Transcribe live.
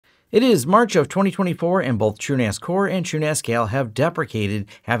It is March of 2024, and both TrueNAS Core and TrueNAS Scale have deprecated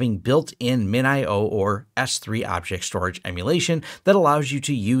having built-in Minio or S3 object storage emulation that allows you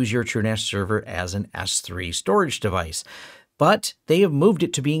to use your TrueNAS server as an S3 storage device. But they have moved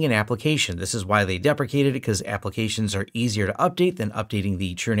it to being an application. This is why they deprecated it, because applications are easier to update than updating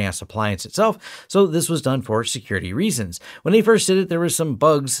the TrueNAS appliance itself. So this was done for security reasons. When they first did it, there were some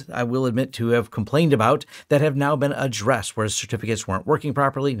bugs, I will admit to have complained about, that have now been addressed where certificates weren't working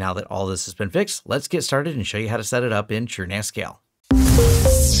properly. Now that all this has been fixed, let's get started and show you how to set it up in TrueNAS Scale.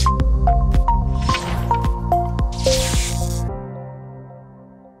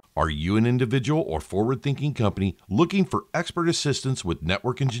 Are you an individual or forward-thinking company looking for expert assistance with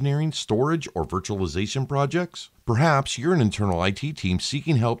network engineering, storage, or virtualization projects? Perhaps you're an internal IT team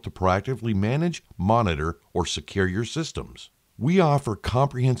seeking help to proactively manage, monitor, or secure your systems. We offer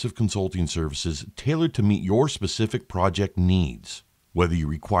comprehensive consulting services tailored to meet your specific project needs. Whether you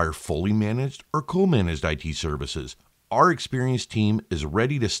require fully managed or co-managed IT services, our experienced team is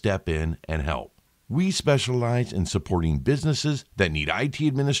ready to step in and help. We specialize in supporting businesses that need IT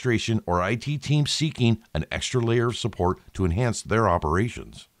administration or IT teams seeking an extra layer of support to enhance their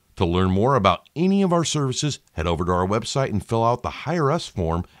operations. To learn more about any of our services, head over to our website and fill out the Hire Us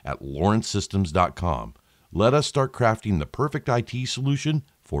form at lawrencesystems.com. Let us start crafting the perfect IT solution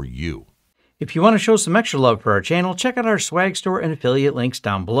for you. If you want to show some extra love for our channel, check out our swag store and affiliate links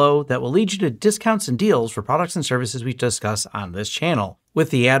down below that will lead you to discounts and deals for products and services we discuss on this channel.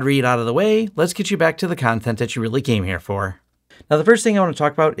 With the ad read out of the way, let's get you back to the content that you really came here for. Now, the first thing I want to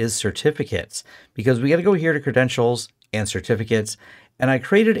talk about is certificates, because we got to go here to credentials and certificates. And I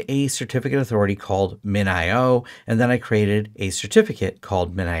created a certificate authority called Minio, and then I created a certificate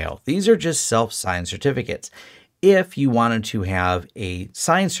called Minio. These are just self-signed certificates. If you wanted to have a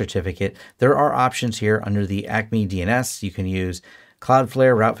signed certificate, there are options here under the Acme DNS. You can use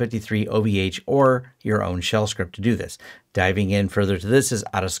Cloudflare, Route 53, OVH, or your own shell script to do this. Diving in further to this is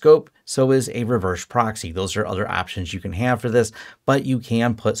out of scope, so is a reverse proxy. Those are other options you can have for this, but you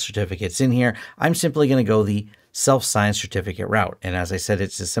can put certificates in here. I'm simply going to go the self-signed certificate route. And as I said,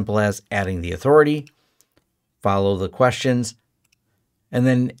 it's as simple as adding the authority, follow the questions, and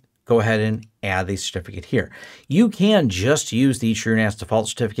then go ahead and add the certificate here. You can just use the TrueNAS default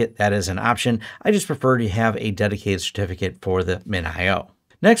certificate. That is an option. I just prefer to have a dedicated certificate for the Minio.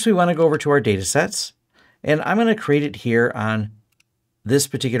 Next, we want to go over to our data sets, and I'm going to create it here on this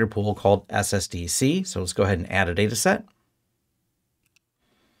particular pool called SSDC. So let's go ahead and add a data set.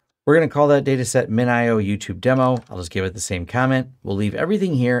 We're going to call that dataset Minio YouTube demo. I'll just give it the same comment. We'll leave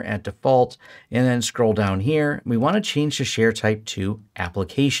everything here at default and then scroll down here. We want to change the share type to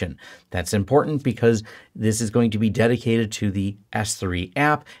application. That's important because this is going to be dedicated to the S3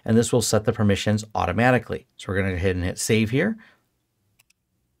 app, and this will set the permissions automatically. So we're going to go ahead and hit save here.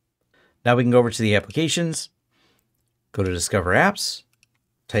 Now we can go over to the applications, go to Discover Apps,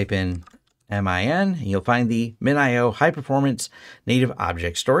 type in MIN, and you'll find the Minio High Performance Native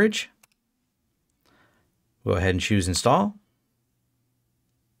Object Storage. Go ahead and choose Install.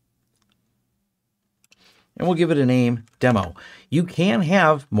 And we'll give it a name, Demo. You can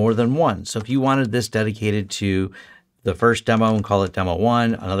have more than one. So if you wanted this dedicated to the first demo and call it Demo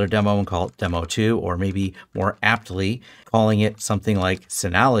 1, another demo and call it Demo 2, or maybe more aptly calling it something like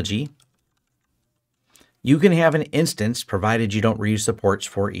Synology, you can have an instance provided you don't reuse the ports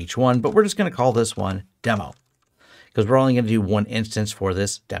for each one, but we're just going to call this one Demo because we're only going to do one instance for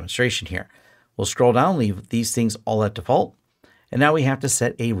this demonstration here. We'll scroll down, leave these things all at default. And now we have to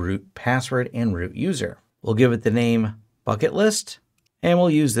set a root password and root user. We'll give it the name bucket list, and we'll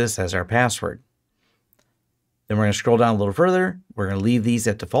use this as our password. Then we're going to scroll down a little further. We're going to leave these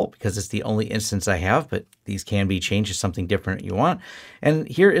at default because it's the only instance I have, but these can be changed to something different you want. And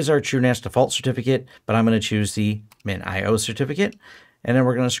here is our TrueNAS default certificate, but I'm going to choose the Minio certificate. And then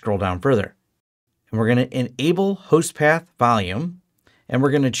we're going to scroll down further. And we're going to enable host path volume. And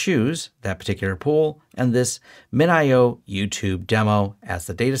we're going to choose that particular pool and this Minio YouTube demo as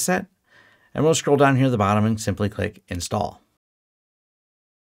the data set. And we'll scroll down here at the bottom and simply click install.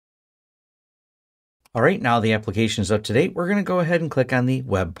 All right, now the application is up to date. We're going to go ahead and click on the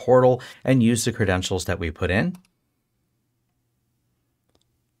web portal and use the credentials that we put in.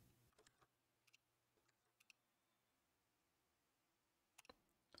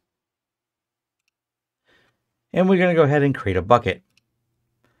 And we're going to go ahead and create a bucket.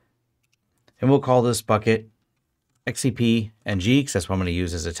 And we'll call this bucket XCP-ng because that's what I'm going to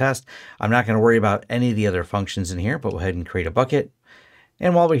use as a test. I'm not going to worry about any of the other functions in here, but we'll go ahead and create a bucket.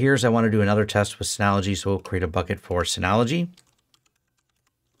 And while we're here, I want to do another test with Synology, so we'll create a bucket for Synology.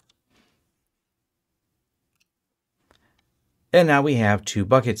 And now we have 2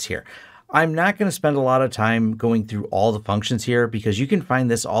 buckets here. I'm not going to spend a lot of time going through all the functions here because you can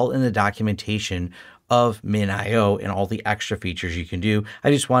find this all in the documentation of Minio and all the extra features you can do.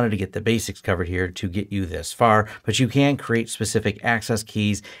 I just wanted to get the basics covered here to get you this far, but you can create specific access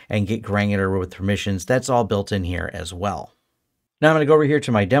keys and get granular with permissions. That's all built in here as well. Now I'm going to go over here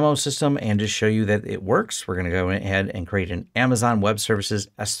to my demo system and just show you that it works. We're going to go ahead and create an Amazon Web Services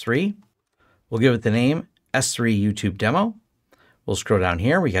S3. We'll give it the name S3 YouTube Demo. We'll scroll down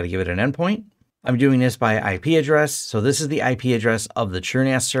here. We got to give it an endpoint. I'm doing this by IP address. So this is the IP address of the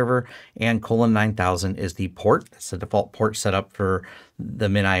TrueNAS server, and /9000 is the port. That's the default port set up for the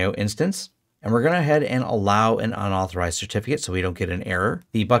Minio instance. And we're going to go ahead and allow an unauthorized certificate so we don't get an error.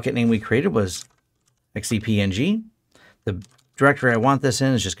 The bucket name we created was XCP-ng. The directory I want this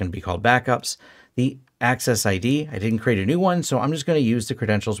in is just going to be called backups. The access ID, I didn't create a new one, so I'm just going to use the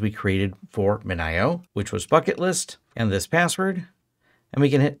credentials we created for Minio, which was bucket list and this password. And we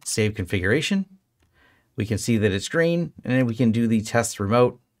can hit save configuration. We can see that it's green, and then we can do the test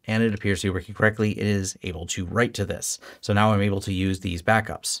remote, and it appears to be working correctly. It is able to write to this. So now I'm able to use these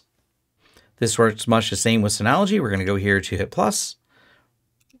backups. This works much the same with Synology. We're going to go here to hit plus.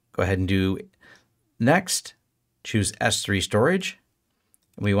 Go ahead and do next. Choose S3 storage.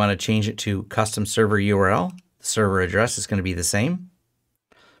 And we want to change it to custom server URL. The server address is going to be the same.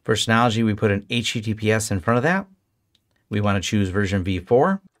 For Synology, we put an HTTPS in front of that. We want to choose version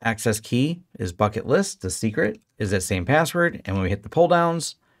v4. Access key is bucket list. The secret is that same password. And when we hit the pull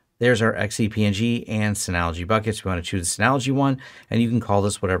downs, there's our XCP-ng and Synology buckets. We want to choose the Synology one, and you can call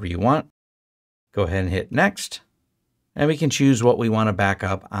this whatever you want. Go ahead and hit next. And we can choose what we want to back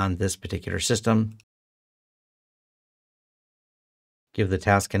up on this particular system. Give the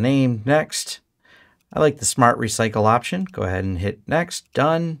task a name, next. I like the smart recycle option. Go ahead and hit next,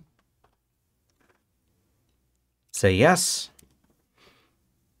 done. Say yes.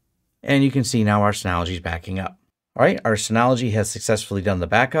 And you can see now our Synology is backing up. All right, our Synology has successfully done the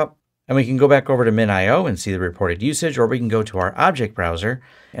backup. And we can go back over to Minio and see the reported usage, or we can go to our object browser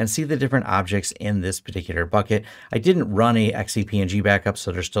and see the different objects in this particular bucket. I didn't run a XCP-ng backup,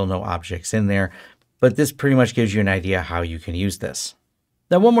 so there's still no objects in there, but this pretty much gives you an idea how you can use this.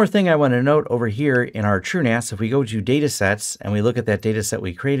 Now, one more thing I want to note over here in our TrueNAS, if we go to datasets and we look at that data set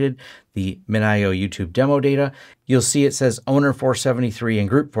we created, the Minio YouTube demo data, you'll see it says owner 473 and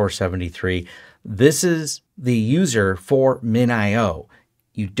group 473. This is the user for Minio.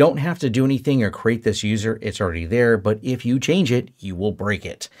 You don't have to do anything or create this user. It's already there, but if you change it, you will break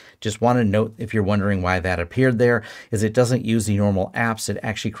it. Just want to note, if you're wondering why that appeared there, is it doesn't use the normal apps. It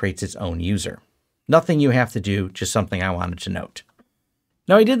actually creates its own user. Nothing you have to do, just something I wanted to note.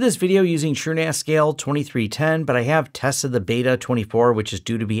 Now, I did this video using TrueNAS Scale 2310, but I have tested the beta 24, which is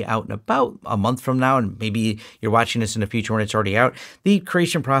due to be out in about a month from now, and maybe you're watching this in the future when it's already out. The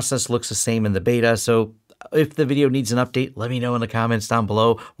creation process looks the same in the beta, so if the video needs an update, let me know in the comments down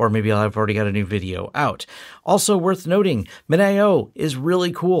below, or maybe I've already got a new video out. Also worth noting, Minio is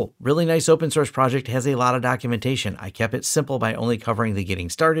really cool. Really nice open source project, has a lot of documentation. I kept it simple by only covering the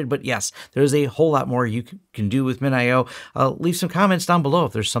getting started, but yes, there's a whole lot more you can do with Minio. Leave some comments down below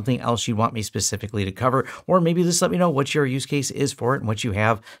if there's something else you want me specifically to cover, or maybe just let me know what your use case is for it and what you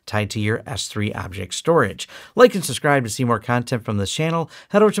have tied to your S3 object storage. Like and subscribe to see more content from this channel.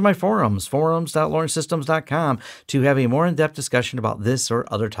 Head over to my forums, forums.lawrencesystems.com, to have a more in-depth discussion about this or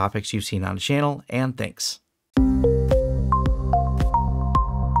other topics you've seen on the channel, and thanks.